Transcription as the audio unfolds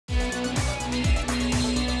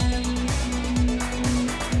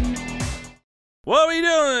What are you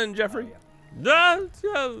doing, Jeffrey? My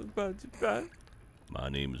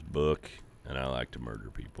name is Buck, and I like to murder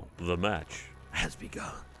people. The match has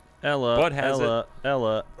begun. Ella, What has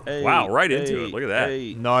Ella, hey, Wow, right into hey, it. Look at that.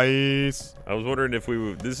 Hey. Nice. I was wondering if we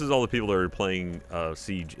would. This is all the people that are playing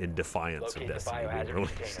Siege in defiance of Destiny being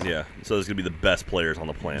released. Yeah, so there's gonna be the best players on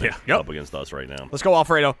the planet up against us right now. Let's go,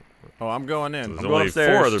 Alfredo. Oh, I'm going in. So there's I'm going only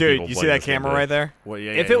upstairs. 4 other Dude, people you see playing that this game camera today. right there? Well,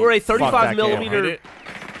 yeah, If it were a Fuck that 35 camera. millimeter,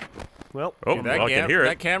 well, Oh, that well, I can hear it.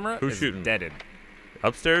 That camera Who's is shooting? deaded.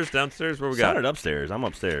 Upstairs, downstairs, where we got? Sounded upstairs. I'm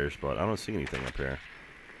upstairs, but I don't see anything up here.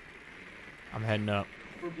 I'm heading up.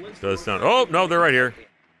 Does sound? Oh no, they're right here.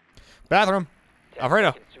 Bathroom.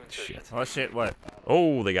 Alfredo. Shit. Oh shit! What?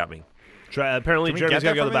 Oh, they got me. apparently Can we Jeremy's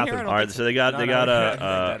get gotta go to the that from in here? bathroom. All right, so they got no,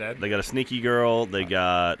 they got a sneaky girl. They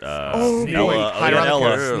got Oh, Ella. boy. Oh, Hide they got around the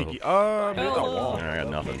Ella. corner. Sneaky. Oh, near the wall. I got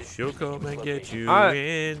nothing. She'll come and get you I-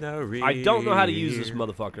 in the rear. I don't know how to use this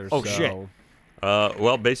motherfucker. Oh, so. shit.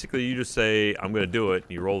 Well, basically, you just say, "I'm going to do it."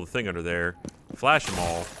 And you roll the thing under there, flash them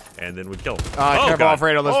all, and then we kill them. Careful, God.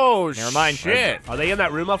 Alfredo. Oh, Never mind. shit. Are they in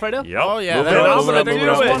that room, Alfredo? Yep. Oh, yeah. Move That it up, was move it up, there's move it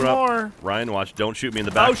up, one move it up. more. Ryan, watch! Don't shoot me in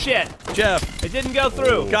the back. Oh shit! Jeff. It didn't go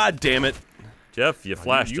through. God damn it! Jeff, you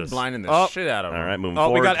flashed You us. blinding the Oh. shit out of All him. right, moving Oh,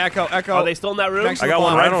 forward. we got Echo. Echo. Are they still in that room? Next I got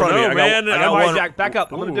one right in front of me. know, I man. got All one. right, Jack, back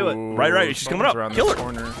up. I'm gonna do it. Ooh, Right, she's coming up. someone's around Kill this her.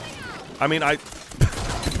 corner. I mean, I.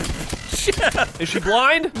 Is she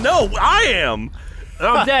blind? No, I am.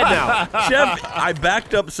 I'm dead now. Jeff, I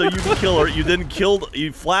backed up so you could kill her. You then killed.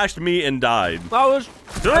 You flashed me and died. I was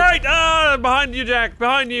To the right! Ah, behind you, Jack.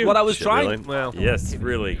 Behind you. what I was Shit, trying. really? Well, Yes,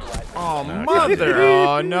 really. Oh, mother.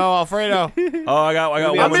 Oh, no, Alfredo. Oh, I got I'm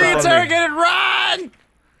one. I'm in being front of me. interrogated. Run!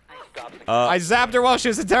 I zapped her while she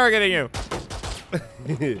was interrogating you.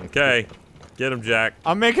 Okay, get him, Jack.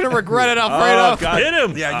 I'm making her regret it, Oh, Alfredo. God. Hit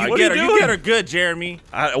him. Yeah, you what get are her. you You doing? get her good, Jeremy.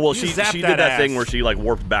 Well, she zapped did that that thing ass. where she like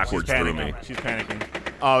warped backwards She's through me. panicking. She's panicking.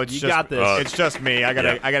 Oh, it's you just, got this. It's just me. I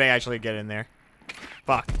gotta Yeah. actually get in there.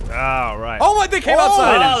 Fuck. All right. Oh my! They came Oh,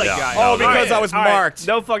 outside. the Yeah. guy. Oh, Oh, because I was All right, marked.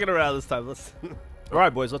 No fucking around this time. Let's. All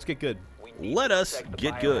right, boys. Let's get good. Let us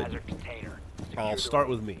get good. I'll start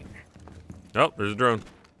with me. Oh, there's a drone.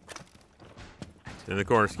 In the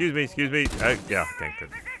corner. Excuse me. Excuse me. Yeah. Okay. Good.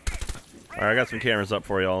 All right, I got some cameras up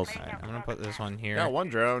for y'all. I'm gonna put this one here. Got one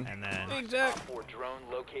drone. And then.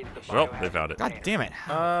 Well, they found it. God damn it.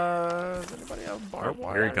 Does anybody have Oh, barbed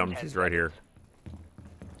wire? here he comes. He's right here.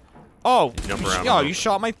 Oh, Jump around yo, him. you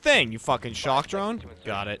shot my thing, you fucking shock drone.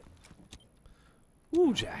 Got it.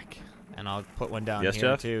 Ooh, Jack. And I'll put one down Yes, here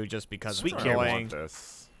Jeff? too, just because Sweet it's I don't annoying. want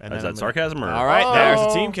this. And Is then that sarcasm or? All right, there's a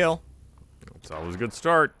Oh. team kill. It's always a good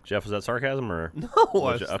start. Jeff, was that sarcasm or? No.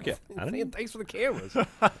 Okay. I don't. Thanks for the cameras.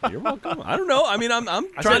 You're welcome. I don't know. I mean, I'm I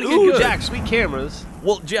trying said, to get ooh, good. Jack, sweet cameras.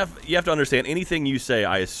 Well, Jeff, you have to understand. Anything you say,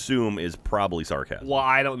 I assume, is probably sarcasm. Well,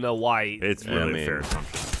 I don't know why. It's Yeah, really I mean- a fair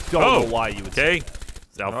assumption. Don't Oh, know why you would say. Okay.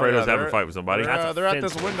 Alfredo's having a they're- fight with somebody. They're at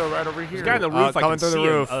fence. this window right over here. This guy on the roof, I coming can through the see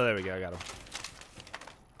him. roof. Oh, there we go. I got him.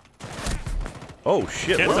 Oh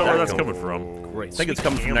shit! Can't where's tell where that that's coming from. Great. I think it's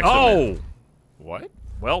coming from next to me. Oh! What?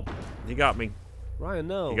 Well, he got me. Ryan,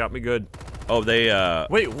 no. He got me good. Oh, they.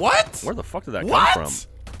 Wait, what? Where the fuck did that What? come from?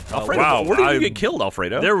 Alfredo, wow, where did I- you get killed,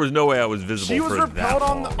 Alfredo? There was no way I was visible She was for repelled that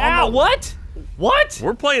on long. the. Ow, what? What?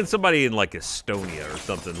 We're playing somebody in like Estonia or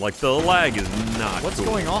something. Like the lag is not. What's cool.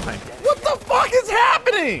 going on? What the fuck is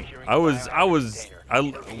happening? I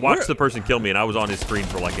watched the person kill me, and I was on his screen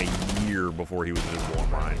for like a year before he was visible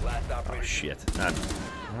on mine. Oh shit!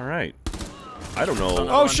 All right. I don't know.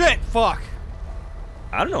 Oh shit! Fuck.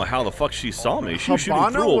 I don't know how the fuck she saw me. She was shooting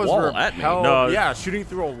Habana through a was wall at me. repelled- No. Yeah, shooting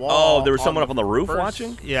through a wall. Oh, there was someone up on the roof first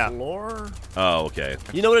watching? Yeah. Floor. Oh, okay.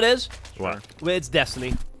 You know what it is? What? Well, it's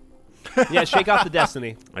destiny. Yeah, shake off the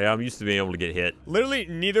destiny. Yeah, I'm used to being able to get hit. Literally,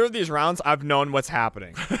 neither of these rounds, I've known what's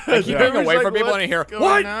happening. I keep Yeah. getting away Like, from people and I hear, what's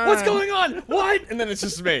what? going What's on?" going on? What? And then it's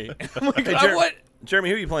just me. I'm like, Hey, what? Jeremy,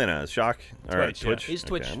 who are you playing as? Shock? All right, Twitch, yeah. Twitch. He's Okay,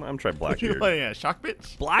 Twitch. I'm trying You Blackbeard. playing a shock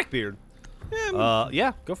bitch? Blackbeard.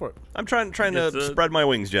 Yeah, go for it. I'm trying to It's a- spread my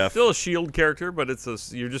wings, Jeff. Still a shield character, but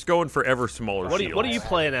you're just going for ever smaller What are shields. you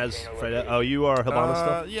playing as, Freda? Oh, you are Habana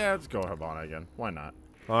stuff? Yeah, let's go Habana again. Why not?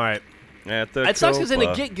 All right. At the It sucks because in a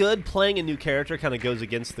Copa. Get Good, playing a new character kind of goes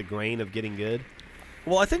against the grain of getting good.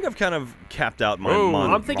 Well, I think I've kind of capped out my. Ooh.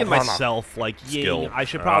 I'm thinking myself, like, Skill. yeah, I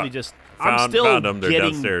should probably just. I'm Found still them. They're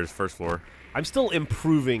getting. downstairs, first floor. I'm still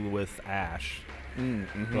improving with Ash,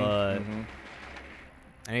 but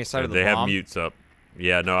Any side of the They have bomb? mutes up.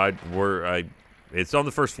 Yeah, no, it's on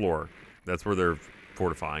the first floor. That's where they're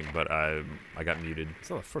fortifying, but I got muted.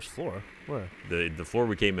 it's on the first floor. Where? The floor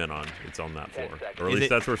we came in on, it's on that floor. Or at Is least it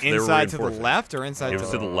that's where they were inside to the reinforcing. left or inside It to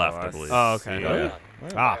was the to the left, I believe. Oh, okay. Yeah.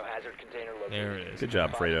 Ah, there it is. Good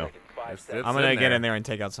job, Fredo. I'm gonna get in there and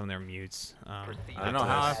take out some of their mutes. I don't know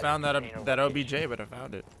how I found that OBJ, but I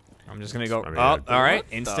found it. I'm just gonna go. I mean, Oh, all right,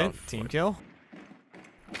 what instant the team kill.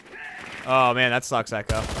 Oh man, that sucks,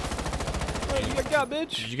 Echo. Hey, you got bitch.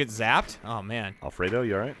 Did you get zapped? Oh man. Alfredo,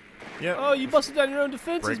 you all right? Yeah. Oh, you busted down your own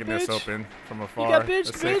defenses, Breaking bitch. this open from afar You got bitch,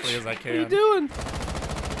 as safely bitch. as I What are you can. doing?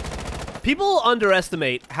 People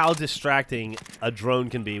underestimate how distracting a drone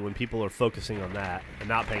can be when people are focusing on that and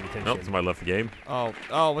not paying attention. Nope, somebody left the game. Oh,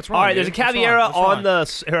 what's wrong? All right, there's a dude? What's Caviera wrong? What's on wrong?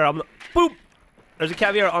 the here. I'm boop. There's a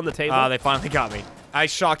Caviera on the table. They finally got me. I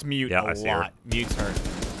shocked mute Yeah, a I see her. lot. Mute's hurt.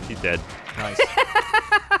 She's dead. Nice.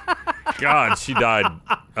 God, she died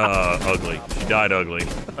ugly. She died ugly.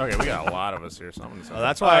 Okay, we got a lot of us here, so I'm just,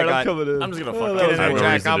 That's why I got. coming in. I'm just gonna Oh, fuck that up. was I have no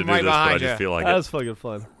Jack, reason I'm to do right this, but I behind just you. feel like That it. was fucking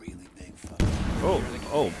fun.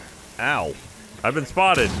 Oh, ow. I've been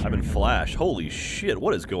spotted. I've been flashed. Holy shit,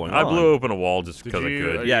 what is going I on? blew open a wall just because I you-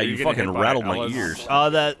 could. Yeah, Are you you getting fucking hit by rattled my Ella's? ears.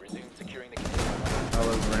 That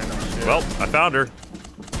Random shit. Well, I found her.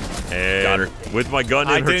 And Got her. with my gun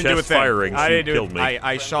I in her didn't do a chest thing. firing, I she didn't do killed it. me.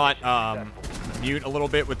 I shot mute a little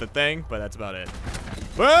bit with the thing, but that's about it.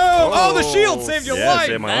 Whoa! Oh, the shield saved your Yeah, life.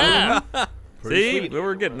 saved my life. See,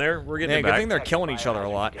 we're getting there. We're getting Man, it good back. thing they're killing each other a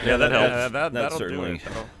lot. Yeah, that helps. That's that'll certainly do it,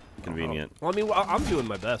 though. convenient. well, I mean, I'm doing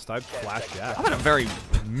my best. I flashed Jack. I'm in a very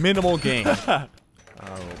minimal game. I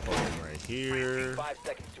will put him right here. Why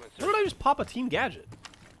don't I just pop a team gadget?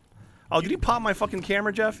 Oh, did he pop my fucking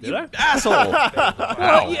camera, Jeff? Did I? Asshole!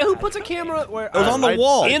 Well, yeah, who puts a camera where? It was on the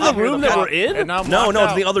wall. In the room that we're in? And I'm No, locked no,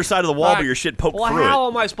 it's out. the other side of the wall, but Fuck. your shit poked Well, through how it.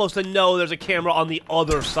 am I supposed to know there's a camera on the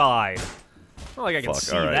other side? Not like I can Fuck,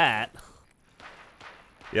 see all right. that.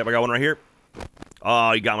 Yep, I got one right here.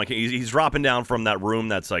 Oh, he got my. He's dropping down from that room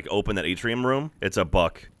that's like open, that atrium room. It's a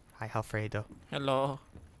buck. Hi, Alfredo. Hello.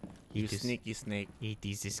 You Just- sneaky snake. It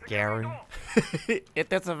is scary. It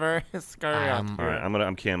is a very scary. All right,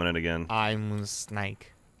 I'm camming it again. I'm a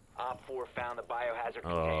snake. Op 4 found the biohazard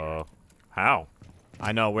container. How?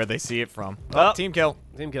 I know where they see it from. Oh. Oh, team kill.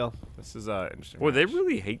 Team kill. This is interesting. Boy, they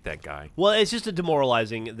really hate that guy. Well, it's just a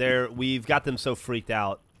demoralizing. We've got them so freaked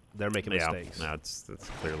out. They're making Yeah, mistakes. that's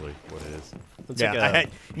clearly what it is. It's Yeah, like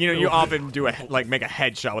you often do make a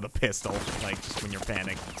headshot with a pistol, like just when you're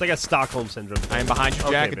panicking. it's like a Stockholm syndrome. I am behind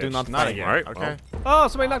you, Jack. Okay, Do bitch, not not fight. again. All right, Okay. Oh,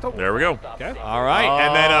 somebody knocked over. There we go. Okay. All right,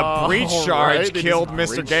 and then a breach All charge right, they killed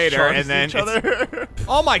just Mr. breach Gator, charged and then each other.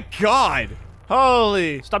 oh my God!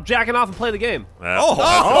 Holy! Stop jacking off and play the game. That's a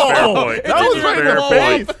fair point. That was That's a right in fair the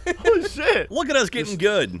point. face. Holy shit! Look at us getting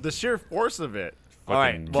good. The sheer force of it. All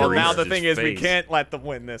right. Fucking Well, now breached the his thing is, we face. can't let them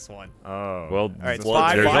win this one. Oh. Well, right, it's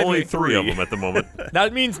there's 5v3. only 3 of them at the moment.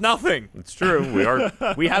 That means nothing. It's true. We are.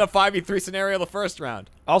 We had a 5v3 scenario the first round.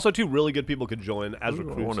 Also, two really good people could join as Ooh, I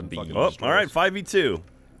recruits. wanna and be- fucking Oh, destroy all right, us. 5v2.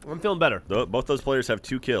 I'm feeling better. Both those players have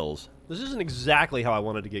 2 kills. This isn't exactly how I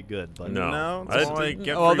wanted to get good, but No. No, I- it's only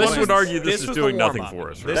get well, free this One was- would argue this this is was the doing nothing warm-up.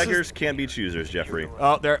 for us. This Right? is- Beggars can't be choosers, Jeffrey.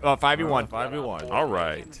 Oh, they're 5v1. 5v1. All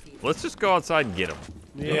right. Let's just go outside and get them.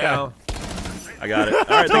 yeah. I got it. All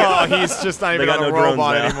right, they got, Oh, he's just not even got on a no drones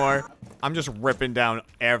robot now. anymore. I'm just ripping down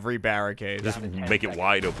every barricade. Just make it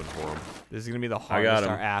wide open for them. This is gonna be the got hardest him.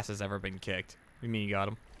 our ass has ever been kicked. You mean you got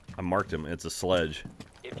him? I marked him. It's a sledge.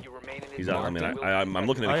 If you remain in this He's out. I zone, mean, you will I'm be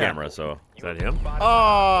looking at Oh, the yeah. camera, so. Is that him? Oh!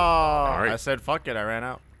 right. I said fuck it. I ran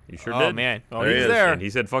out. You sure Oh did? man. Oh, There he he's is. there. And he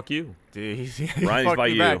said, "Fuck you." Dude, he Ryan's fucked by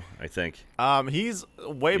me you, back. I think. He's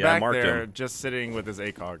way Yeah, I back marked there, him. just sitting with his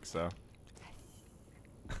ACOG. So.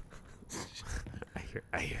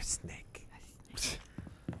 I hear snake.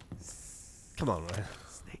 Come on, Ryan.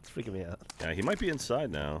 It's freaking me out. Yeah, he might be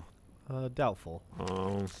inside now. Doubtful.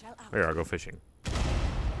 Oh, here I'll go fishing.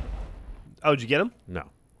 Oh, did you get him? No.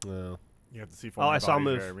 No. You have to see. Oh, I saw him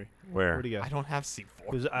move. Where? Where'd he go? I don't have C4.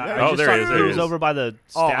 He was, Oh, just there saw- he is, there He he was is. over by the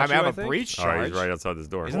Oh, I statue, have a think. breach All right, charge. he's right outside this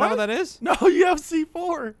door. Isn't that what that is? No, you have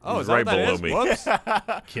C4. Oh, He's is that right what that below is? me.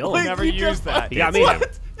 Whoops. Kill I've him. never you used just that. He got me.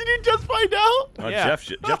 What? Did you just find out? Yeah. Jeff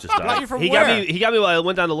just Got you died. from He where? got me. He got me while I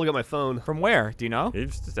went down to look at my phone. From where? Do you know?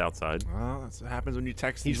 He's just outside. Well, that's what happens when you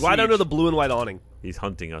text. He's and right under siege. the blue and white awning. He's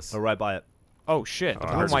hunting us. Or right by it. Oh shit. The I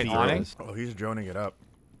blue heard and white some awning. drones. Oh, he's droning it up.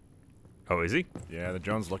 Oh, is he? Yeah, the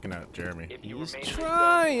drone's looking at Jeremy. If you He's remain in this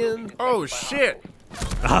trying. Oh shit!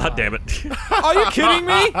 Ah, damn it. Are you kidding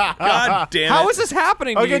me? God damn it. How is this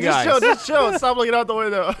happening to Okay, you guys? just chill. Stop looking out the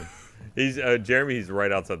window. He's Jeremy. He's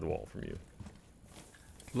right outside the wall from you.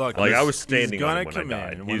 Look, Like I he's- was standing he's on gonna him when come I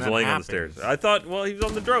died. in He when was that laying happens. on the stairs. I thought, well, he was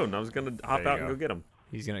on the drone. I was gonna hop There out you and go. go get him.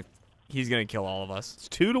 He's gonna kill all of us. It's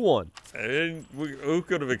 2-1. And who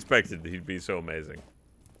could have expected he'd be so amazing?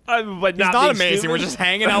 But He's not amazing. We're just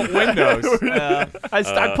hanging out windows.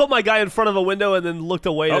 I put my guy in front of a window and then looked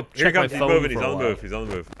away Oh, to here check my comes. He's phone moving. for He's a on the while. move. He's on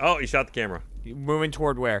the move. Oh, he shot the camera. Moving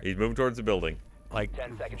toward where? He's moving towards the building. Like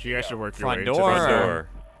 10 seconds. You guys should work your Front way door. to Front Or- door.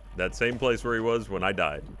 That same place where he was when I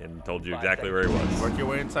died, and told you 5 exactly where he was. work your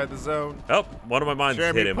way inside the zone. Oh, one of my mines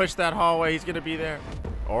hit Jeremy, him. push that hallway. He's gonna be there,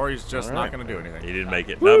 or he's just not gonna do anything. He didn't make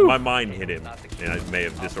it. No, my mine hit him, and I may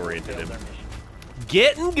have disoriented him.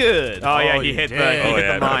 Getting good. Oh yeah, Oh, he you hit the did. he Oh, hit yeah,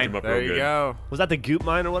 the I knocked mine. him up There real you good. go. Was that the goop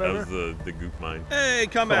mine or That whatever? was the goop mine. Hey,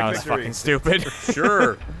 That comeback was victory. fucking stupid.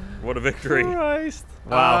 Sure. What a victory. Christ.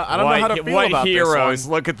 Wow, I don't know how to feel what about this heroes?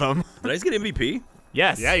 one. Look at them. Did I just get MVP?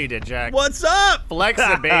 Yes. Yeah, you did, Jack. What's up? Flex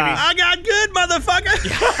it, baby. I got good, motherfucker.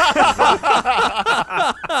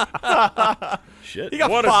 Shit. He got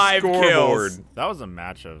What a 5 scoreboard. kills. That was a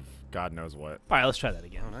match of God knows what. All right, let's try that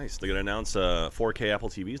again. Oh, nice. They're gonna announce 4K Apple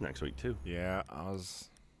TVs next week too. Yeah, I was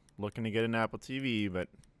looking to get an Apple TV, but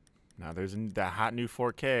now there's that hot new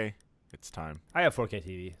 4K. It's time. I have 4K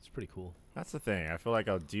TV. It's pretty cool. That's the thing. I feel like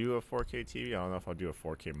I'll do a 4K TV. I don't know if I'll do a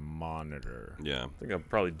 4K monitor. Yeah. I think I'll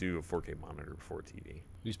probably do a 4K monitor before TV.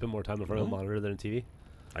 You spend more time in front of a monitor than a TV?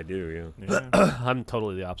 I do, yeah. Yeah. I'm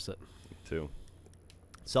totally the opposite. Too.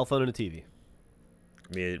 Cell phone and a TV.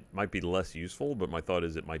 I mean, it might be less useful, but my thought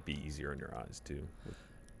is it might be easier on your eyes, too.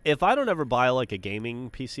 If I don't ever buy like a gaming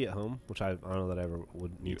PC at home, which I don't know that I ever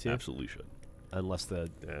would You need to, absolutely should. unless the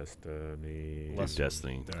Destiny. Less-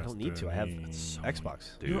 Destiny. I don't need to. I have Destiny.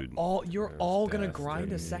 Xbox. Dude. You're all gonna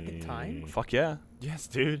grind a second time. Fuck yeah. Yes,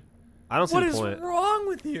 dude. I don't see What the is point. wrong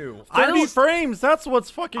with you? I 30 don't- frames. That's what's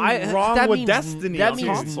fucking wrong that with means, Destiny. That on means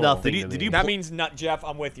console. nothing. Did to you me. That means nut, Jeff.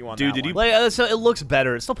 I'm with you on Dude, that did you one. Like, so it looks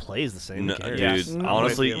better. It still plays the same. No, Who cares? dude, Yes.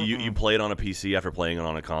 honestly, I'm with you play it on a PC after playing it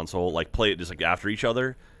on a console. Like, play it just like after each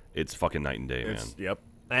other. It's fucking night and day, man. Yep.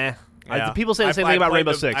 Eh. Yeah. People say the same I thing about played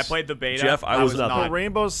Rainbow the- Six. I played the beta. Jeff, I was nothing. not.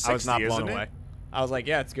 Rainbow's 60, I was not blown isn't away. it? I was like,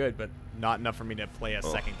 yeah, it's good, but not enough for me to play a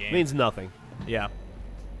second game. means nothing. yeah.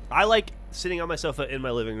 I like sitting on my sofa in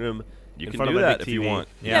my living room. You in can front do of my that big if you TV. want.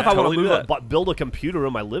 Yeah, if I totally want do to that. build a computer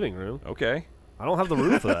in my living room, Okay. I don't have the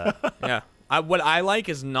room for that. Yeah. What I like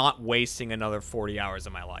is not wasting another 40 hours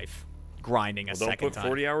of my life grinding a Well, don't second put time.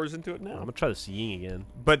 40 hours into it I'm now. gonna try this Ying again.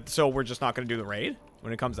 But so we're just not going to do the raid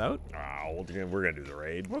when it comes out? Oh, we're going to do the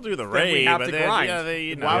raid. We'll do the Then raid. we have but to then, grind. Yeah,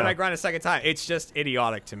 you know. Why would I grind a second time? It's just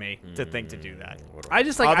idiotic to me to think to do that. I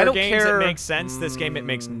just like Other I don't games care. it makes sense. This game it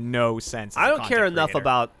makes no sense. as I a don't care content enough creator.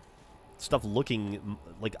 about stuff looking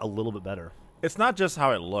like a little bit better. It's not just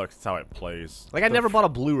how it looks; it's how it plays. Like I never bought a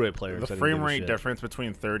Blu-ray player. The so I didn't frame give a rate shit. difference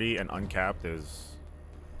between 30 and uncapped is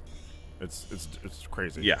it's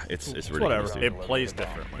crazy. Yeah, it's ridiculous. whatever. dude. It plays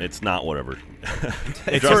differently. It's not whatever.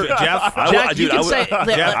 It's for Jeff. Jack, you can say that-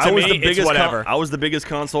 Jeff, I to was me, the it's biggest. whatever. I was the biggest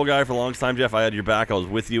console guy for the longest time, Jeff. I had your back. I was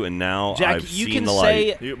with you, and now Jack, I've you seen can the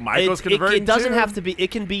say light. Michael's it converting doesn't too. have to be.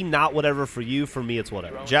 It can be not whatever for you. For me, it's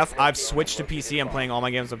whatever. Jeff, I've switched to PC. I'm playing all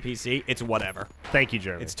my games on PC. It's whatever. Thank you,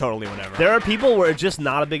 Jeremy. It's totally whatever. There are people where it's just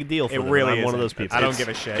not a big deal for it them. really I'm is. one of those people. I don't give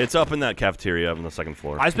a shit. It's up in that cafeteria up on the second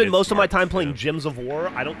floor. I spend It's most of my smart, time playing yeah. Gems of War.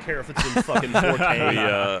 I don't care if it's in fucking 4K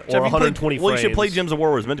Jeff, or you 120 played, well, you should play frames. Gems of War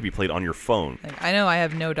where it's meant to be played on your phone. Like, I know I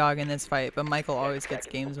have no dog in this fight, but Michael always gets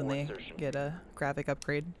games when they get a graphic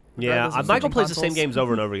upgrade. Yeah, regardless of Michael switching plays the same consoles. games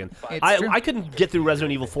over and over again. It's I true. couldn't get through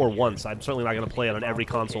Resident Evil 4 once. I'm certainly not going to play it on every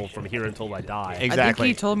console from here until I die. I think Exactly.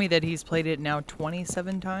 he told me that he's played it now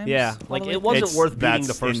 27 times. Yeah, all like the way it through. wasn't It's- worth beating that's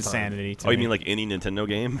the first insanity to Oh, you me. mean like any Nintendo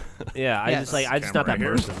game? time. Yeah, I just Yes. I'm just not that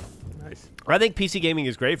Camera right person. Nice. I think PC gaming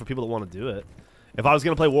is great for people that want to do it. If I was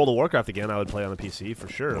going to play World of Warcraft again, I would play on a PC for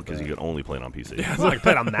sure. Because you can only play it on PC. I'm not going to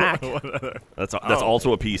play it on Mac. That's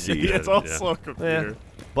also a PC. It's also a computer.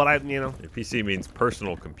 Yeah. But I, Your PC means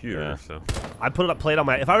personal computer, Yeah. so. I play it on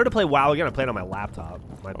my. If I were to play WoW again, I play it on my laptop.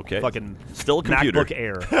 My Okay. fucking Still a computer. MacBook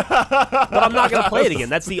Air. But I'm not going to play it again.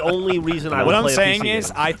 That's the only reason I would What I'm play a saying PC is,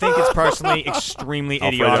 game. I think it's personally extremely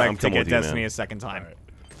Alfredo, idiotic I'm to coming get with you, Destiny man. a second time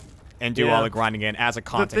and do Yeah. all the grinding again as a The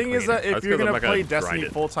content thing is that creator. if you're because I'm gonna not gonna play grind Destiny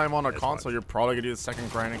it. full time on a That's console, fine. you're probably gonna do the second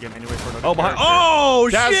grind again anyway for another. Oh, behind. character. Oh,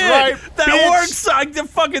 That's shit! right, That bitch! works! I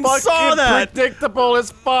fucking saw Fucking that! predictable as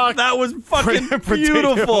fuck. That was fucking Predictable.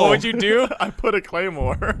 beautiful! What'd you do? I put a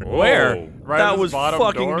claymore. Where? Whoa. Right that on was this bottom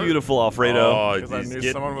fucking door. beautiful, Alfredo. Oh, 'Cause I he's knew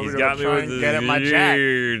getting- someone was he's gonna got me try with and his get at my jack.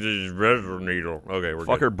 huge razor needle. Okay, we're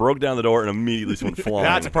Fucker good. broke down the door and immediately just went flying.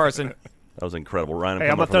 That's a person. That was incredible. Ryan, Hey,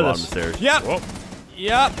 I'm I'm coming gonna from the throw bottom of the stairs.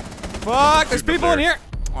 Yep. Yep. Fuck, there's Shoot them people in there. here.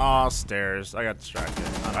 Oh, stairs. I got distracted.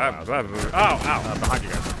 Ow. Behind you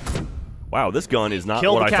guys. Wow, this gun is not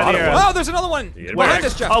Kill what the I thought it Cavalier. was. Oh, there's another one. Yeah, Behind where?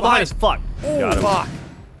 us, Jeff. Oh, behind us. Fuck. Got him. Fuck.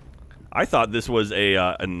 I thought this was a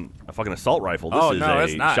fucking assault rifle. This Oh, is no, a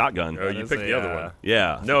it's not. shotgun. Oh, you That picked is the a, other one.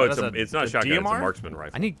 Yeah. No, What it's is a it? it's not A shotgun. It's a DMR? marksman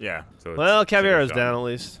rifle. I need. Yeah. So it's Well, Cavaliero's single down shot. at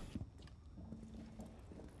least.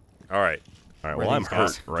 All right, All right. Where Well, I'm these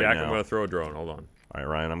guys? hurt right Jack. now. I'm gonna throw a drone. Hold on. All right,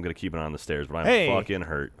 Ryan, I'm gonna keep an eye on the stairs, but I'm Hey. fucking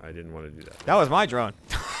hurt. I didn't want to do that. That was my drone.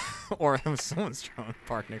 Or it was someone's drone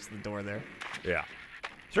parked next to the door there. Yeah.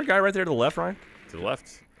 Is there a guy right there to the left, Ryan? To the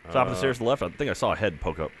left. Top of the stairs to the left. I think I saw a head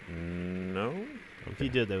poke up. No. If you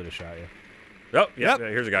did, they would have shot you. Oh, yeah. Yep.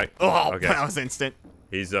 Here's a guy. Oh, okay. that was instant.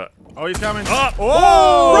 He's Oh, he's coming. Oh!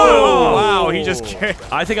 Oh! Wow, he just came.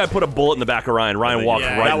 I think I put a bullet in the back of Ryan. Ryan walked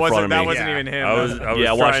Yeah, right that in wasn't, front of me. that wasn't even him. I was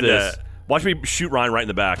Yeah, watch trying this. to. Watch me shoot Ryan right in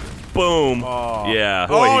the back. Boom. Oh. Yeah.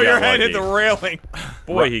 Boy, Oh, he your got head lucky. hit the railing.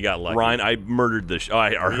 Boy, he got lucky. Ryan, I murdered the.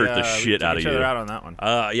 I hurt the shit out of Each other you. out on that one.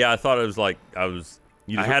 Yeah, I thought it was like I just-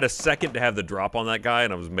 had a second to have the drop on that guy,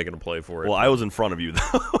 and I was making a play for it. Well, I was in front of you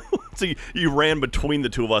though. So you ran between the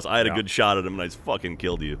two of us. I had a Yeah. good shot at him, and I just fucking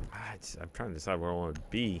killed you. I'm trying to decide where I want to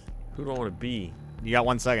be. Who do I want to be? You got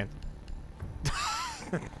 1 second.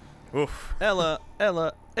 Oof. Ella,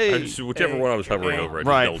 hey. Whichever one I was hovering over, I just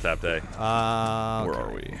Right. double tapped A. Where Okay.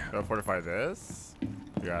 are we? Gotta fortify this. You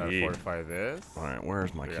gotta Yeah. fortify this. All right,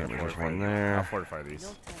 where's my You gotta camera? There's fortify one I'll there. fortify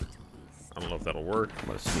these. I don't know if that'll work. I'm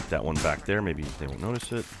gonna sneak that one back there. Maybe they won't notice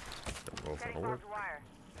it. Don't know if that'll work.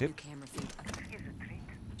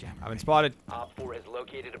 I've been spotted. Op 4 has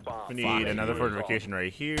located a bomb. We need another fortification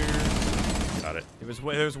right here. Got it. There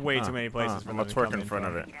was way too many places for I'm them gonna to twerk come in front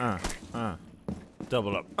of from. it.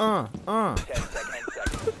 Double up. 10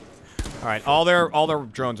 seconds. All right, all their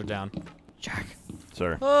drones are down. Jack,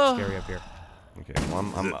 Sir. scary up here. Okay, well,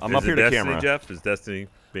 I'm Is up it here to Destiny, camera. Jeff? Is Destiny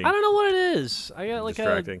being I don't know what it is. I got like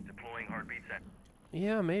distracting? a.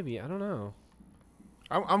 Yeah, maybe. I don't know.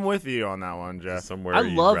 I'm with you on that one, Jeff. Somewhere I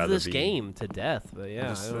you'd love rather this be. game to death, but yeah.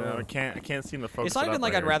 Just, I don't know. I can't seem to focus. It's not it even up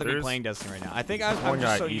like right I'd here. rather be There's- playing Destiny right now. I think I'm One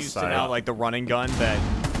just guy so east used to side. now like the running gun that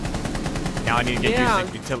now I need to get Yeah.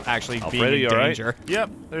 used to actually Alfredo, being you in all right? danger. Yep,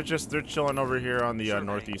 they're chilling over here on the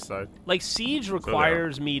northeast side. Like Siege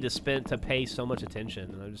requires me to pay so much attention,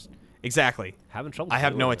 and I'm just Exactly. having trouble. I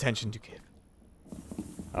have no doing it. attention to give.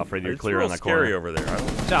 Alfred, you're It's clear real on that scary corner. over there. I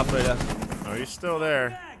don't- Watch out, Freda. Oh, he's still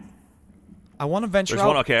there. I want to venture There's out.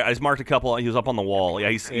 one. Okay, I just marked a couple. He was up on the wall. Yeah,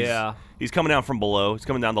 Yeah. He's coming down from below. He's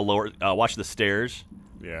coming down the lower. Watch the stairs.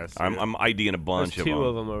 Yeah, I see I'm it. IDing a There's bunch two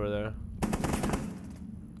of them over there.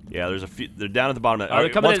 Yeah, there's a few. They're down at the bottom. Oh, they're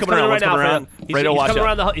coming one's in. coming around. right One's now, coming around. Freda. He's Fredo, watch coming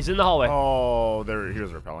out. around he's in the hallway. Oh, there he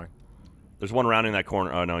was repelling. There's one rounding that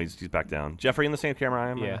corner. Oh no, he's back down. Jeffrey, in the same camera I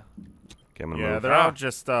am. Yeah. Okay, I'm gonna Yeah, move. they're out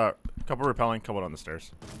just couple repelling, couple on the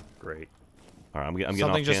stairs. Great. All right, I'm getting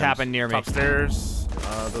Something off just cams. happened near me. Top stairs,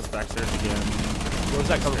 those back stairs again. Where's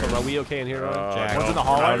that coming from? Are we okay in here, Ryan? Jack, One's in the I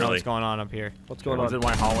hallway. don't know really. what's going on up here. What's going One's on? in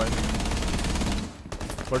my hallway.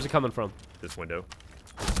 Where's it coming from? This window.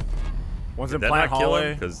 One's Did in that plant not kill him?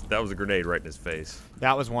 hallway. Because that was a grenade right in his face.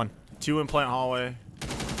 That was one. 2 in plant hallway.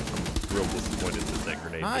 Real disappointed that that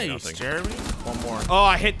grenade did Nice, nothing. Jeremy. One more. Oh,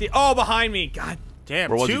 I hit the. Oh, behind me. God. Damn,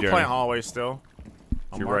 Where was he, 2 Jeremy? plant hallways still.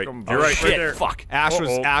 I'll You're mark right. 'em. You're Oh, right. shit. Right there. Fuck. Ash was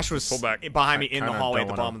Uh-oh. Ash was Pull back. behind me I in the kinda hallway at don't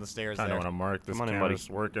the wanna- bottom of the stairs I don't there. want to mark this Come on in, buddy. camera's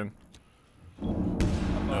working.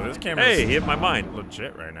 No, this camera's Hey, he hit my mind.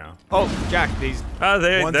 legit right now. Oh, Jack, these.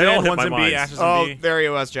 They One's all in, hit one's my in B, mind. Ash is in Oh, B. There he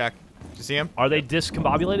was, Jack. Did you see him? Are they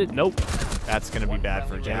discombobulated? Nope. That's gonna be bad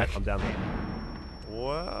for Jack. I'm down.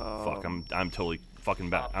 Whoa. Fuck, I'm totally fucking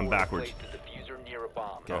back. I'm backwards.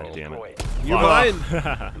 God damn it. Your mind.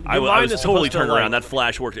 I Your mind was is totally supposed to, turned like- around. That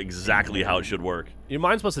flash worked exactly how it should work. Your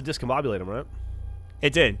mind's supposed to discombobulate him, right?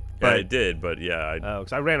 It did. Yeah, But it did, but yeah, Oh,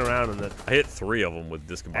 because I ran around and the I hit 3 of them with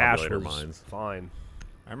Ash discombobulator was mines. fine.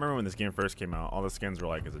 I remember when this game first came out, all the skins were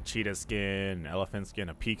like, it's a cheetah skin, an elephant skin,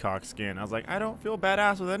 a peacock skin. I was like, I don't feel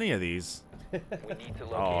badass with any of these.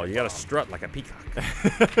 Oh, you gotta strut like a peacock.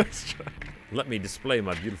 Let me display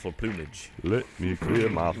my beautiful plumage. Let me clear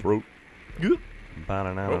my throat. Oh,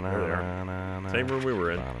 there they are. Same room we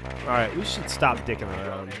were in. All right, we should stop dicking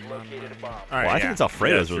around. All right, Well, I think yeah. it's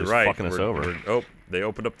Alfredo's Yes, who you're was right. fucking us over. Oh, they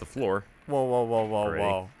opened up the floor. Whoa, whoa, whoa, whoa, Great.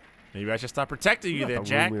 whoa. Maybe I should stop protecting you The then, room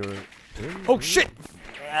Jack. we were- oh shit!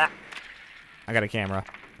 I got a camera,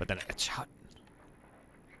 but then I got shot.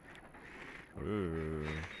 Ooh.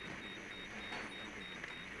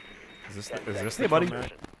 Is this Hey, the buddy.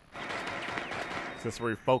 comeback? Is this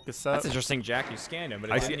where you focus up? That's interesting, Jack. You scanned him, but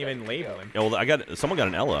it I didn't see- even label him. Yeah, well, someone got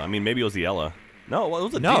an Ella. I mean, maybe it was the Ella. No, well, it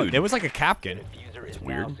was a No, dude. it was like a Capkin. It's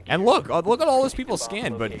weird. And look at all those people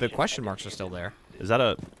scanned, but the question marks are still there. Is that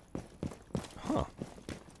a? Huh.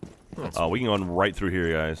 Oh, we can go right through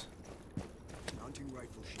here, guys.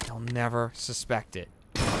 They'll never suspect it.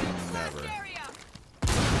 Never.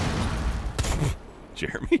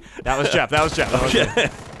 Jeremy. That was Jeff. That was Jeff. That was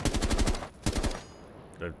Jeff.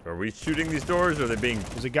 Are we shooting these doors, or are they being...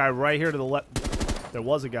 There's a guy right here to the left. There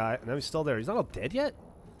was a guy, and now he's still there. He's not all dead yet?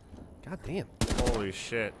 God damn. Holy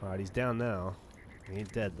shit. All right, he's down now. He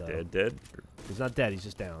ain't dead, though. Dead? He's not dead. He's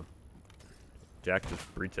just down. Jack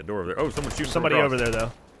just breached that door over there. Oh, someone's shooting. Somebody from over across. there,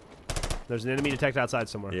 though. There's an enemy detected outside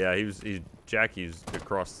somewhere. Yeah, Jackie's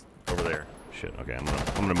across over there. Shit. Okay, I'm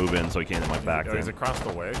gonna move in so he can't hit my back. Oh, he's Then. across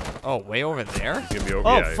the way. Oh, way over there? He's gonna be over.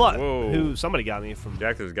 Oh, yeah, fuck. Whoa. Somebody got me from...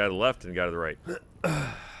 Jack, there's a guy to the left and a guy to the right.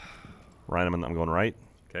 Ryan, I'm going right.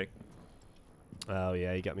 Okay. Oh,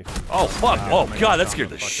 yeah, he got me from... Oh fuck! Oh man, god, that I'm scared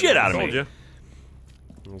the fucking shit out of Told me. you.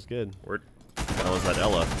 It was good. Where? That was that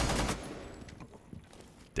Ella.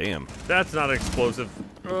 Damn. That's not explosive.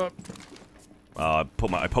 I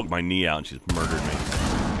poked my knee out and she's murdered me.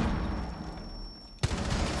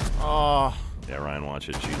 Oh. Yeah, Ryan, watch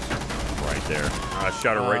it. She's right there. I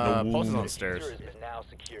shot her right in the Post is on wound. the stairs. Diffuser is now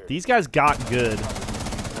secured. These guys got good.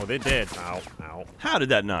 Oh, they did. Ow, ow. How did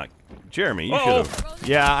that knock? Jeremy, you Uh-oh. should have.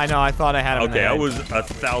 Yeah, I know. I thought I had him in the Okay, I head. was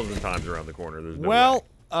 1,000 times around the corner. There's no Well,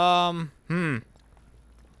 way.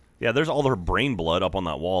 Yeah, there's all her brain blood up on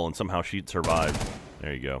that wall, and somehow she survived.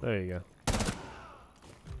 There you go. There you go.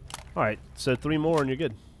 All right, so 3 more and you're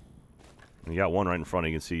good. You got one right in front.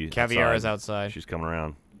 You can see. Caviar is outside. She's coming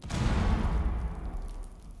around.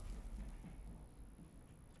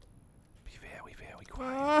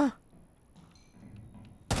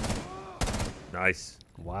 Nice.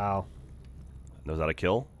 Wow. Was that a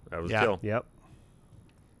kill? That was Yeah. a kill. Yep.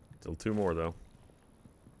 Still 2 more though.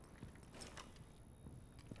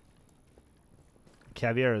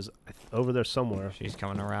 Caviar is over there somewhere. She's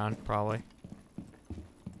coming around, probably.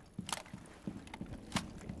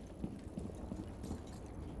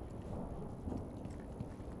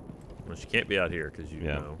 Well, she can't be out here because you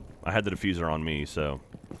Yeah. know. I had the diffuser on me, so.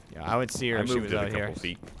 Yeah, I would see her I if she moved was it a out couple here.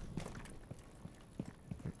 feet.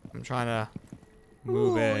 I'm trying to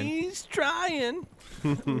move in. He's trying.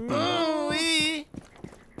 If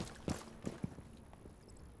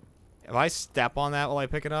I step on that, will I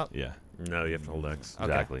pick it up? Yeah, No, you have to hold X. Okay.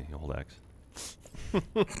 exactly. You hold X.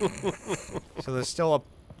 So there's still a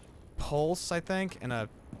pulse, I think, and a...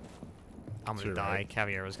 I'm To gonna your die. right.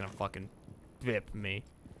 Caviar was gonna fucking whip me.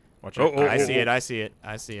 Watch Oh, out. oh, I see oh. it, I see it,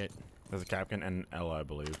 I see it. There's a Capcan and Ella, I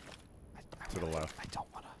believe. To the left. I don't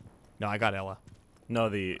wanna... No, I got Ella. No,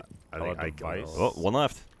 the I Ella think I killed device. Ella. Oh, one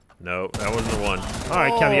left. No, that wasn't the one. All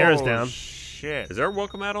right, Caviar is Oh, down. Shit. Is there a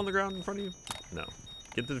welcome mat on the ground in front of you? No.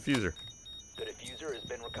 Get the diffuser. The diffuser has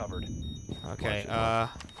been recovered. Okay,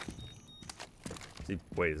 See,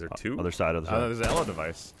 wait, is there 2? Other side, other side. There's an Ella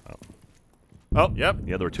device. Oh, Yep.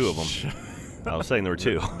 Yeah, there were 2 of them. I was saying there were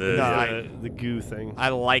 2. The- No, yeah, The goo thing. I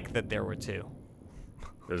like that there were 2.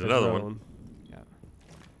 there's another one.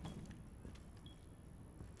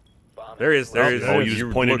 Bomb There he is. There he is. Oh, you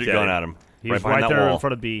just pointed looked your gun him. at him. He's right right, behind that there wall. in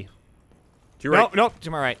front of B. To your right. Nope,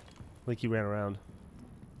 to my right. I think he ran around.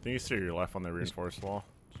 I think you see your left on the reinforced wall.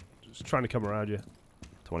 Just trying to come around you.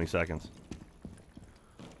 20 seconds.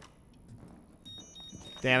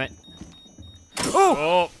 Damn it.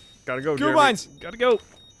 Oh, gotta go, Goo Jeremy. mines! Gotta go.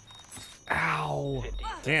 Ow.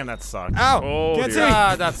 Damn, that sucked. Ow! Oh, Can't dear. see!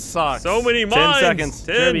 Ah, that sucks. So many 10 mines. seconds.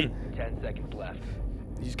 10. Jeremy, 10 seconds left.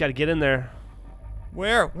 you just gotta get in there.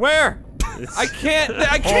 Where? Where? I can't!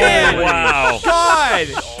 I can't! Oh, wow. God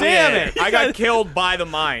damn it! I got killed by the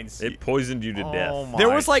mines. It poisoned you to Oh death. my There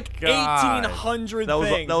was like God. 1,800 That was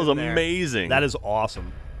things in there. amazing. That is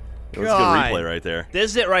awesome. It was God. a good replay right there.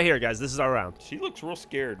 This is it right here, guys. This is our round. She looks real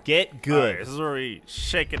scared. Get All good. right, this is where we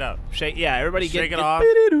shake it up. Shake. Yeah, everybody Shake get it off.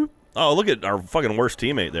 Oh, look at our fucking worst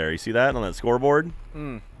teammate there. You see that on that scoreboard?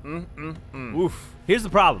 Oof. Here's the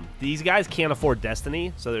problem. These guys can't afford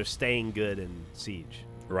Destiny, so they're staying good in Siege.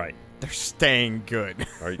 Right. They're staying good.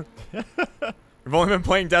 Are you, We've only been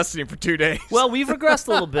playing Destiny for 2 days. Well, we've regressed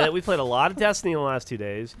a little bit. We played a lot of Destiny in the last 2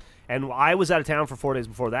 days, and I was out of town for 4 days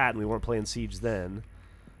before that, and we weren't playing Siege then.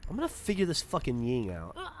 I'm gonna figure this fucking Ying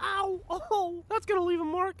out. Ow! Oh, that's gonna leave a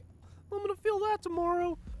mark. I'm gonna feel that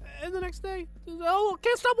tomorrow, and the next day. Oh,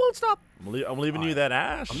 can't stop, won't stop. I'm leaving you that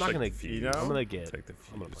Ash. I'm not Take gonna. the fuse. You know, I'm gonna get. Take the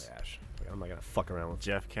I'm gonna play fuse. Ash. I'm not gonna fuck around with.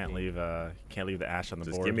 Jeff can't leave the Ash on the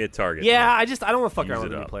just board. give me a target. Yeah, I don't want to fuck Use around it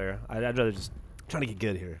with any up. player. I'd rather just trying to get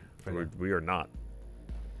good here. We are not.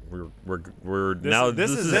 We're now.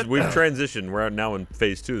 this is it, We've though. transitioned. We're now in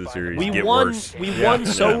phase 2 of the series. We Get won. worse. We won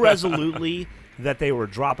so resolutely that they were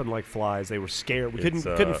dropping like flies. They were scared. We It's,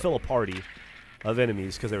 couldn't fill a party of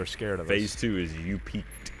enemies because they were scared of Phase us. 2 is you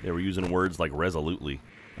peaked. They were using words like resolutely.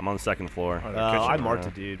 I'm on the 2nd floor. Oh, they're I kitchen. marked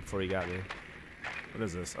a dude before he got me. What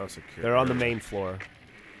is this? Oh, secure. They're on the main floor.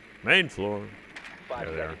 Main floor. 5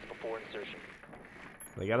 There they are. seconds before insertion.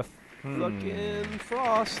 They got a fucking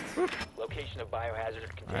frost. Location of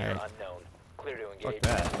biohazard container Alright. unknown. Clear to engage.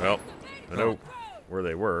 Well, I know where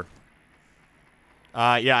they were.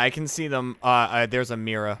 Yeah, I can see them. There's a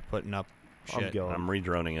Mira putting up shit. I'm going. I'm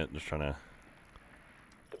redroning it, just trying to.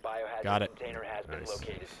 biohazard Got it. container has been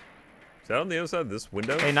located. Is that on the other side of this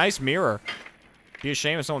window? Hey, nice mirror. Be a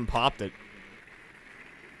shame if someone popped it.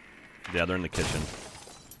 Yeah, they're in the kitchen.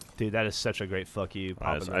 Dude, that is such a great fuck you.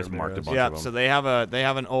 I just marked a bunch Yeah, of them. so they have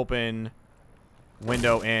an open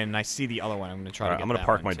window in. And I see the other one. I'm gonna try All to right, get I'm gonna that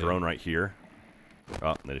park one, my too. drone right here.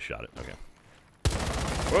 Oh, they just shot it. Okay.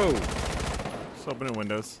 Whoa. Just opening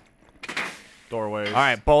windows. Doorways. All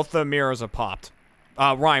right, both the mirrors are popped.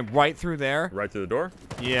 Ryan, right through there. Right through the door?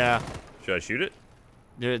 Yeah. Should I shoot it?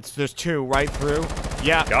 There's two right through.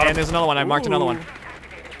 Yeah, Got 'em. and there's another one. I marked another one.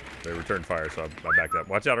 They returned fire, so I backed up.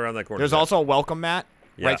 Watch out around that corner. There's Jack. also a welcome mat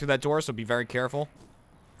Yeah. right through that door, so be very careful.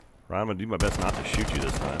 Ryan, I'm gonna do my best not to shoot you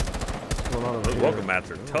this time. What's going on over Those here? welcome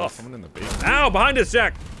mats are tough. Someone in the basement. Ow! Behind us,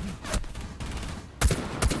 Jack!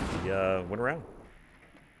 He went around.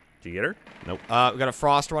 Did you get her? Nope. We got a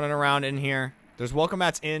frost running around in here. There's welcome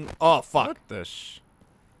mats in. Oh fuck. What the sh...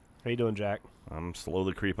 How you doing, Jack? I'm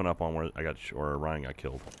slowly creeping up on where I got or Ryan got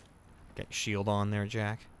killed. Get your shield on there,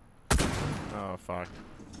 Jack. Oh, fuck.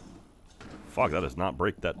 Fuck, that does not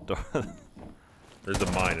break that door. There's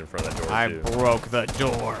a mine in front of that door, I too. broke the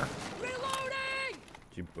door.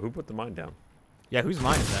 Who put the mine down? Yeah, whose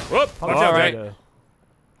mine is that? Whoop! Watch Probably out, right. Jack.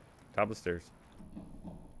 Top of the stairs.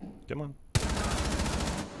 Come on.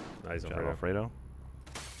 Nice, Shout Alfredo. Alfredo.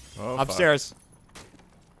 Oh, fuck. Upstairs.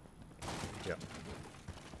 Yeah.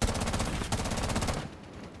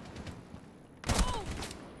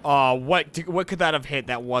 Oh, what could that have hit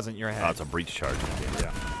that wasn't your Oh, head? it's a breach charge.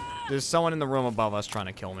 Yeah. There's someone in the room above us trying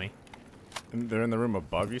to kill me. They're in the room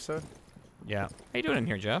above, you said? Yeah. How you doing in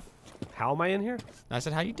here, Jeff? How am I in here? And I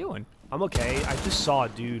said, how you doing? I'm okay. I just saw a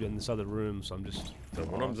dude in this other room, so I'm just So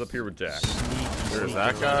one of them's up here with Jack. There's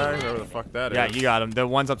that guy, whoever the fuck that is. Yeah, you got him. The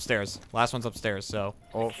one's upstairs. Last one's upstairs, so.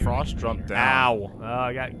 Oh, Frost jumped down. Ow.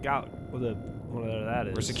 I got whatever that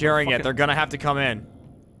is. We're securing it. Fucking- They're gonna have to come in.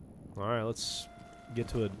 All right, let's get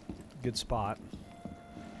to a good spot.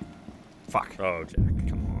 Fuck. Oh, Jack.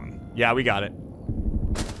 Come on. Yeah, we got it.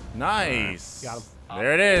 Nice. Got him.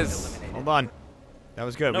 There it is. Hold on. That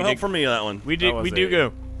was good. No we help did, for me on that one. we did. That We was do a-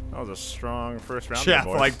 go. That was a strong first round. Jeff,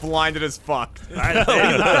 boys. like blinded as fuck. Arm with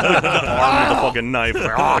the fucking knife.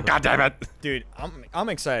 Oh, god damn it. Dude, I'm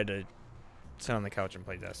excited to sit on the couch and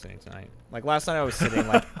play Destiny tonight. Like last night, I was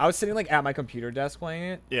sitting like at my computer desk playing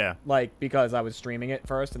it. Yeah. Like because I was streaming it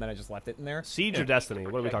first, and then I just left it in there. Siege or Destiny?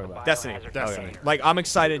 What are we talking about? Destiny. Destiny. Like I'm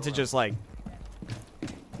excited to just like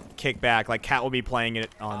kick back. Like Kat will be playing it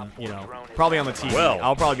on, you know, probably on the TV. Well.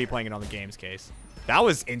 I'll probably be playing it on the games case. That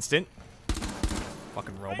was instant.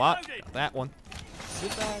 Fucking robot. Got that one.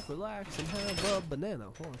 Sit back, relax, and have a banana.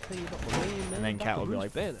 I wanna tell you about my main man, And then Dr. Kat will be Bruce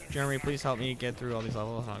like, Banner. Jeremy, please help me get through all these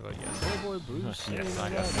levels. And I'll go, yes. Oh boy, Bruce. Yes, saying I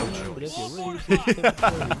got that no name, but if choice. you really think it's gonna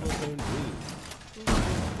be what they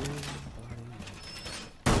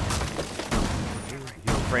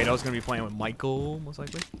Fredo's gonna be playing with Michael, most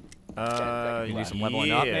likely. You do some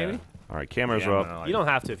leveling up, maybe. All right, cameras Yeah, are I'm up. gonna, do? like- You don't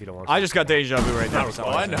have to if you don't want to. I just got deja vu right now. so Oh,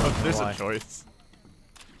 I know. There's Why? a choice.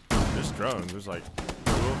 There's drones. There's like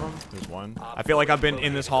 2 of them. There's one. I feel like I've been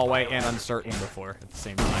in this hallway and uncertain before at the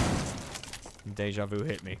same time. Deja vu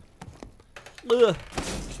hit me. Ugh.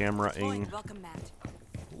 Camera-ing. Welcome, Matt.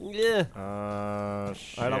 Yeah.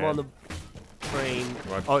 Shit. All right, I'm on the train.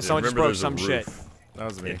 Oh, someone just Remember, broke there's a some shit. roof That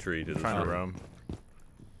was me. Entry to this Trying to room. roam.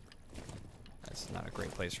 That's not a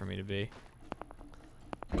great place for me to be.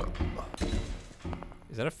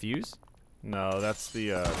 Is that a fuse? No, that's the.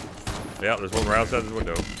 Yeah, there's one right outside this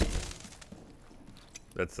window.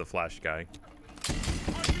 That's the flash guy.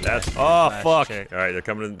 That's. Oh, fuck. chick. All right, they're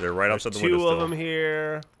coming in. They're right There's outside the window. two of still. them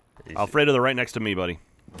here. Alfredo, they're right next to me, buddy.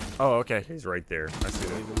 Oh, okay. He's right there. I see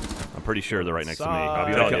it. I'm pretty sure they're right next to me. I'm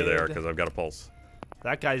Side. telling you Okay. there because I've got a pulse.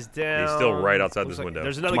 That guy's down. He's still right outside Looks this like- window.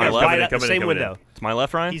 There's another To my guy left. right at the Coming in, same coming in. window. To my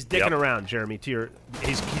left, Ryan? He's dicking Yep. around, Jeremy. To your,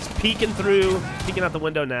 he's peeking through, peeking out the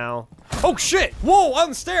window now. Oh shit! Whoa! On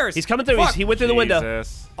the stairs. He's coming through. Fuck. He went through the window.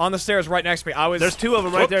 Jesus. on the stairs right next to me. I was. There's two of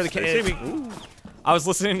them right there. Whoops, The they see ca- me. I was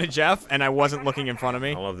listening to Jeff, and I wasn't looking in front of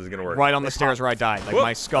me. I don't know if this is gonna work. Right on the stairs where I died. Like Whoop.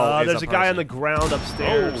 my skull. Is There's a guy on the person. ground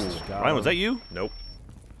upstairs. Oh. Got Ryan, was him. that you? Nope.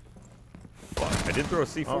 Fuck. I did throw a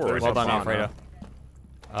C4. Oh, there's Well a done, bomb Alfredo.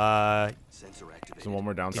 There's one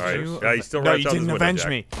more All downstairs. right. Yeah, he's still No, right you outside didn't this window, avenge Jack.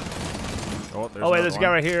 me. Oh, there's Oh wait, there's a another guy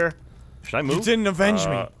one. right here. Should I You move? didn't avenge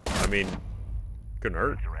me. I mean, couldn't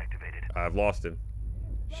hurt. I've lost him.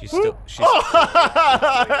 She's still. She's,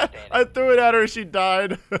 I threw it at her. She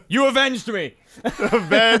died. you avenged me.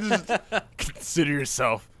 Avenged. Consider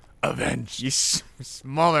yourself avenged. You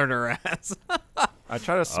smothered her ass. I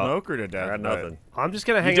tried to smoke her to I death. got but- nothing. I'm just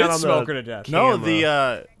gonna You hang did out on smoke the her to death. No,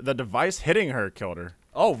 camera. the device hitting her killed her.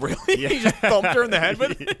 Oh really? You just thumped her in the head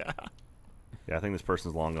with it. Yeah, Yeah, I think this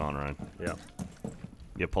person's long gone, Ryan. Yeah.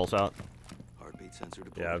 You have pulse out? Heartbeat sensor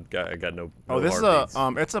deployed. Yeah, I got no. Oh, no this is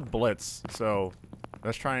heartbeats. it's a blitz. So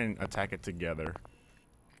let's try and attack it together.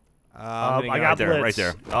 I'm gonna I go- got There, right blitz.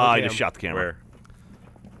 there. Oh, you Okay, just shot the camera. Where?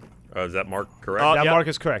 Oh, is that mark correct? Oh, That yep. mark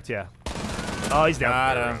is correct, yeah. Oh, he's down.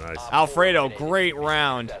 Got Very him. nice. Alfredo, great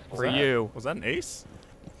round for you. Was that an ace?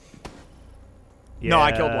 No,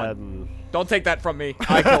 I killed one. Don't take that from me.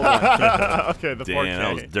 I killed one. Okay, the Damn, 4K.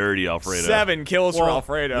 that was dirty, Alfredo. 7 kills for Well,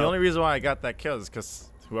 Alfredo. The only reason why I got that kill is because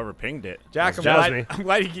whoever pinged it. Jack, I'm That was glad, me. I'm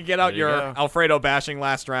glad you could get out There you your go. Alfredo bashing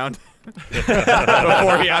last round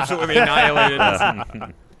before he absolutely annihilated us.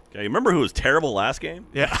 Okay, you remember who was terrible last game?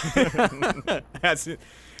 Yeah. as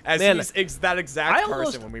Man, he's that exact I person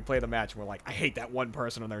almost- when we play the match, and we're like, I hate that one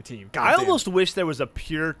person on their team. God I damn. almost wish there was a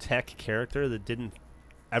pure tech character that didn't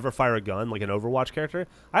ever fire a gun, like an Overwatch character.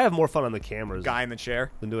 I have more fun on the cameras guy in the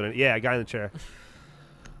chair. than doing it. Yeah, a guy in the chair.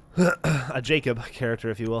 A Jacob character,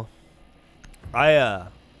 if you will. I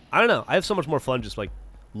don't know. I have so much more fun just like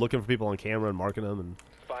looking for people on camera and marking them. And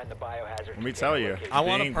Find the biohazard. Let me tell you, I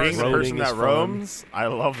want a being person- the person Roaming is that fun. roams, I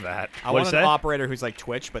love that. I What'd want you an say? operator who's like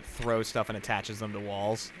Twitch, but throws stuff and attaches them to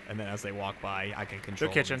walls, and then as they walk by, I can control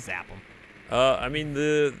them kitchen. and zap them. I mean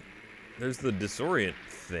there's the disorient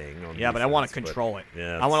thing on. Yeah, but I want to defense, but- control it.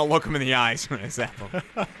 Yeah, I want to look them in the eyes when I zap them.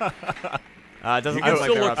 It doesn't You can look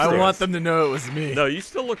like still they're look upstairs. through it. them to know it was me. No, you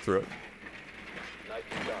still look through it.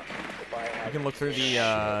 Nicely done. The biohazard You can look through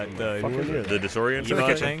the The disorient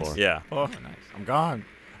Eva thing? things? Yeah. Oh, I'm gone.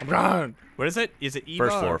 I'm gone. What is it? Is it Eva?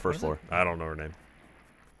 First floor, or- first floor. I don't know her name.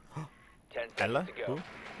 10 Ella? seconds to go.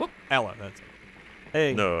 Whoop, Ella. That's it.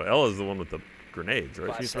 hey, No, Ella's the one with the grenades,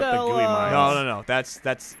 right? She's with the gooey mines. No.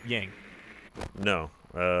 That's Ying. No,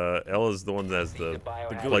 Ella's the one that has the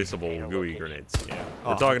placeable gooey grenades. Yeah.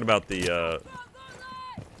 We're talking about the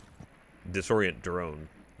disorient drone.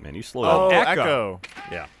 Man, you slow Oh, down. Echo. Echo.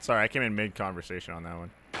 Yeah. Sorry, I came in mid-conversation on that one.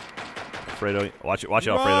 Alfredo. Watch it,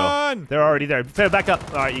 Alfredo. Run! they're already there. Back up.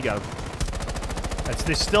 All right, you got them.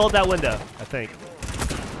 They're still at that window, I think.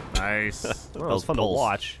 Nice. Well, it was fun to Pulse.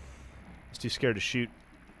 watch. I was too scared to shoot.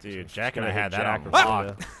 Dude, Jack and Gonna I hit had that Jack on or lock.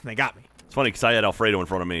 something. They got me. It's funny because I had Alfredo in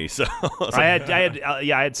front of me, so. I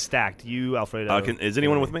had stacked you, Alfredo. Is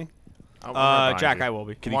anyone with me? I'm right Jack, behind I you. will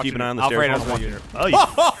be. Can you keep an eye on the Alfredo's stairs? watching. Oh, you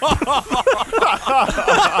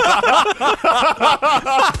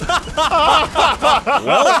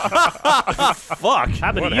Fuck.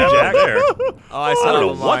 happened What to you, happened Jack? there? Oh, I I saw don't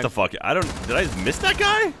know him what online. the fuck. Did I miss that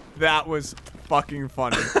guy? That was fucking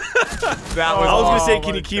funny. That was. I was gonna say, Oh can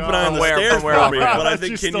my you keep an God. eye on the From where- stairs from where, for me? Alfredo? But I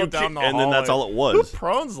think She's can still you down keep, the and then that's all hallway. it was. Who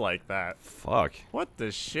prones like that? Fuck. What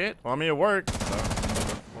the shit? Well, I mean, it worked. So,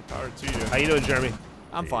 more power to you. How you doing, Jeremy?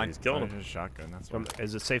 I'm fine. He's killing him. Just shotgun. That's what.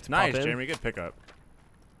 Is it safe to Nice, pop in? Jeremy. Good pickup.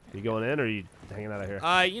 You going in or are you hanging out of here?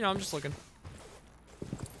 I'm just looking.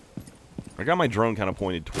 I got my drone kind of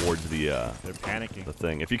pointed towards the They're panicking.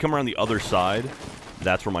 thing. If you come around the other side,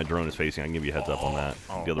 that's where my drone is facing. I can give you a heads up on that.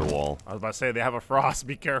 Oh. The other wall. I was about to say they have a frost.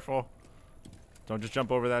 Be careful. Don't just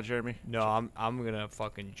jump over that, Jeremy. No, I'm gonna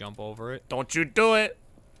fucking jump over it. Don't you do it.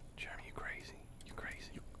 Jeremy, you crazy. You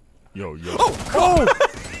crazy. Yo, yo.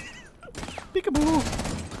 Peekaboo.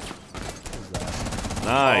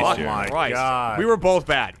 Nice, Oh Jeremy. my Christ. God. We were both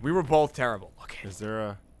bad. We were both terrible. Okay. Is there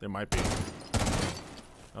a? There might be.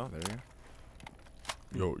 Oh, there you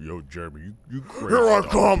go. Yo, Jeremy, you crazy. Here I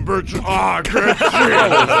come, bitch. Ah,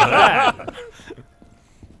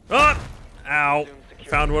 Ah! Ow!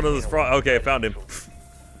 Found one of those frogs. Okay, I found him.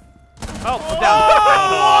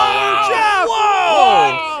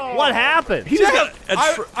 Whoa! What happened? Jeff,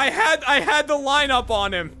 I had the lineup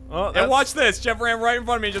on him. Oh, And that's- watch this. Jeff ran right in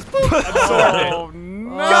front of me and just boop, absorbed Oh it.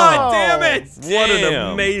 no! God damn it! What an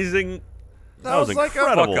Damn. amazing That was like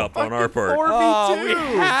incredible. fuck up on our part. 4v2.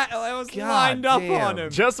 Oh, I was lined up on him.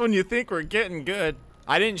 Just when you think we're getting good.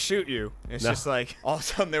 I didn't shoot you. It's just like all of a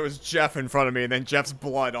sudden there was Jeff in front of me, and then Jeff's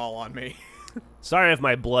blood all on me. Sorry if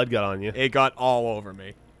my blood got on you. It got all over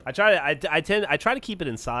me. I try to keep it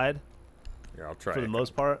inside Here, I'll try for the it.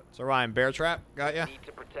 most part. So Ryan, bear trap got ya? Need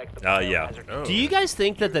to protect the Yeah. biohazard. Oh. Do you guys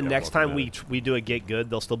think that the next welcome time we do a Get Good,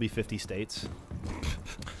 there'll still be 50 states?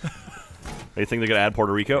 You think they're gonna add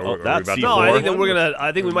Puerto Rico? Are Oh, we that's about to- C4. No, I think that we're gonna.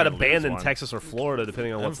 I think we We're might gonna lose abandon one. Texas or Florida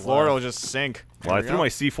depending on And what's Florida will left. just sink. Well, I threw my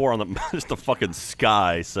C4 on the just the fucking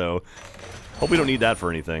sky, so hope we don't need that for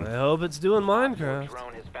anything. I hope it's doing Minecraft.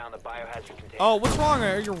 Drone has found the biohazard container. Oh, what's wrong?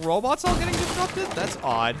 Are your robots all getting disrupted? That's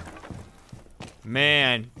odd.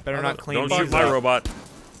 Man, better not clean Don't these shoot my up. robot.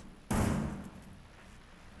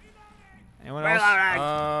 Anyone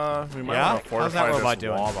else? We might Yeah? want to How's that fortify robot this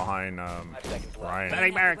doing? wall behind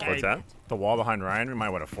Ryan. What's that? The wall behind Ryan. We might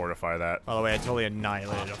want to fortify that. By the way, I totally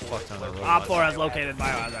annihilated a fuck ton of Op robots. 4 has located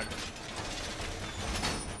biohazard.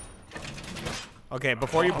 Okay,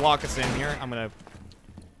 before you block us in here, I'm gonna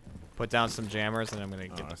put down some jammers and I'm gonna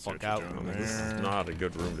get I the see fuck what you're out. doing This is there. not a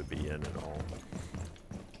good room to be in at all.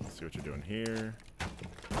 Let's see what you're doing here.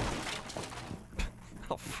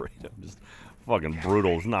 Alfredo just fucking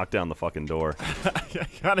brutal. Just knocked down the fucking door. I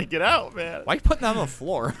gotta get out, man. Why are you putting that on the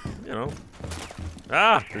floor? You know.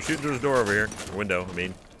 Ah, they're shooting through his door over here. Or window, I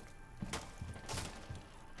mean.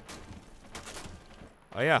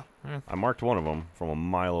 Oh yeah. I marked one of them from a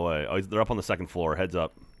mile away. Oh, they're up on the second floor. Heads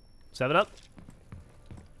up. 7 up.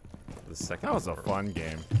 The second That was a floor. fun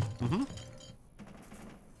game.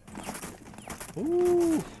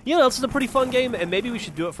 Ooh. You know, this is a pretty fun game, and maybe we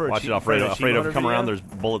should do it for a Watch it, for an Alfredo. achievement Alfredo, come video. around. There's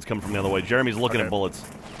bullets coming from the other way. Jeremy's looking Okay. at bullets.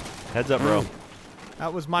 Heads up, bro.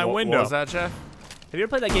 That was my What window. was that, Jeff? Have you ever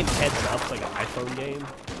played that game Heads Up, like an iPhone game?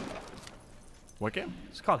 What game?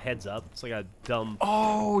 It's called Heads Up. It's like a dumb.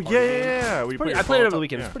 Oh, yeah. We I played it over the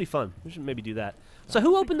weekend. It's pretty fun. We should maybe do that. So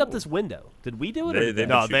who opened up this window? Did we do it? Or They-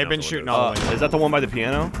 No, shooting they've out been the shooting windows. all the way. Is that the one by the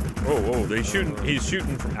piano? Whoa, whoa! He's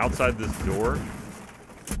shooting from outside this door.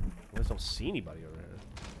 I just don't see anybody over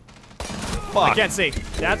here. I can't see.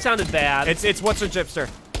 That sounded bad. It's what's a gypster?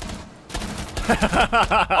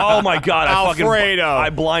 Oh my god! Alfredo. I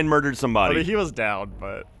blind murdered I somebody. mean, he was down,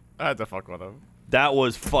 but I had to fuck with him. That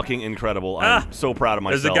was fucking incredible. I'm so proud of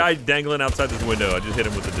myself. There's a guy dangling outside this window. I just hit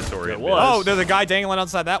him with the disorient. It was. Oh, there's a guy dangling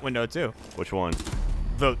outside that window too. Which one?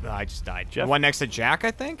 I just died. Jeff? The one next to Jack,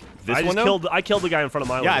 I think. This I just window? killed the guy in front of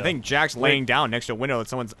my window. Yeah, I think Jack's laying down next to a window that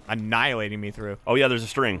someone's annihilating me through. Oh yeah, there's a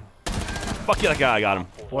string. Fuck yeah, that guy. I got him.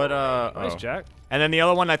 What, Nice, oh. Jack. And then the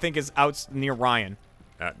other one I think is out near Ryan.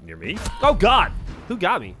 Near me? Oh God, who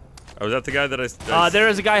got me? Oh, is that the guy that I? There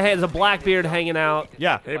is a guy has a black beard hanging out.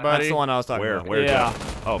 Yeah, Hey, that's buddy. the one I was talking Where? about. Where? Yeah.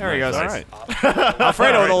 Jeff? Oh, There he nice. goes. All right.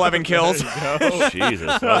 Alfredo with 11 kills.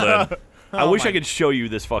 Jesus. Well then. I wish I could show you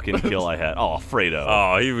this fucking kill I had. Oh, Alfredo.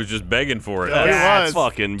 Oh, he was just begging for it. Yeah, he That's was.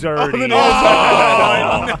 fucking Dirty.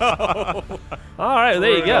 Oh, All right,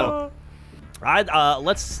 there you go.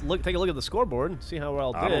 Let's take a look at the scoreboard and see how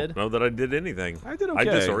well I did. don't know that I did anything. I did I okay.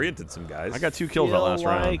 disoriented some guys. I got 2 kills that Feel last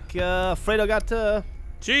round. like Fredo got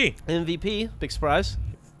Gee. MVP. Big surprise.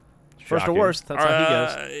 First or Shocking. worst. That's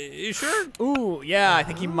how he goes. You sure? Ooh, yeah, I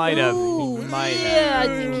think he might have. He might have. I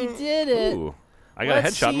think he did it. Ooh. I got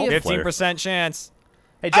Let's a headshot see multiplayer. 15% chance.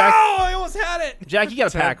 Hey Jack, Oh, I almost had it. Jack, you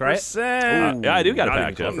got a pack, right? 10%. Yeah, I do got a Not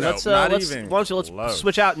pack, even Jeff. close. Let's Not even why don't you let's close.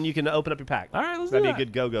 switch out and you can open up your pack. All right, let's That'd do be a that.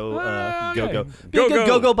 good go-go. Okay. Go-go. Be Go, a good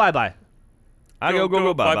go. go-go bye-bye. I go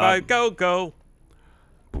bye bye. Go, go.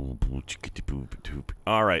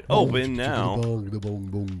 All right, open now.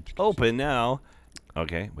 Open now.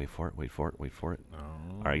 Okay, wait for it. All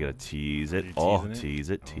right, you gotta tease it. Oh, tease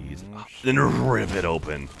it. Then rip it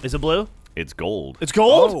open. Is it blue? It's gold. It's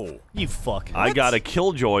gold? Oh. You fuck. I got a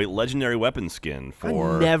Killjoy legendary weapon skin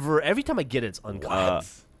for. Never. Every time I get it, it's uncut.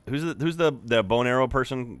 Who's the bone arrow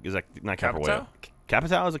person? Is that not Capoeira?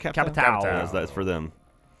 Capitao is a Capitao? Capitao. That's for them.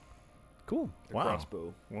 Cool. Wow.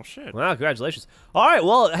 Well, shit. Wow, congratulations. All right,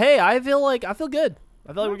 well, hey, I feel good.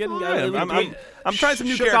 I feel like we're getting. Yeah, I'm trying some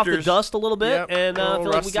new shook off the characters. dust a little bit, Yep. and I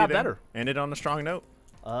feel like we got Rusty better. there. Ended on a strong note.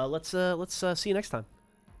 Let's see you next time.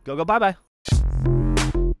 Go bye bye.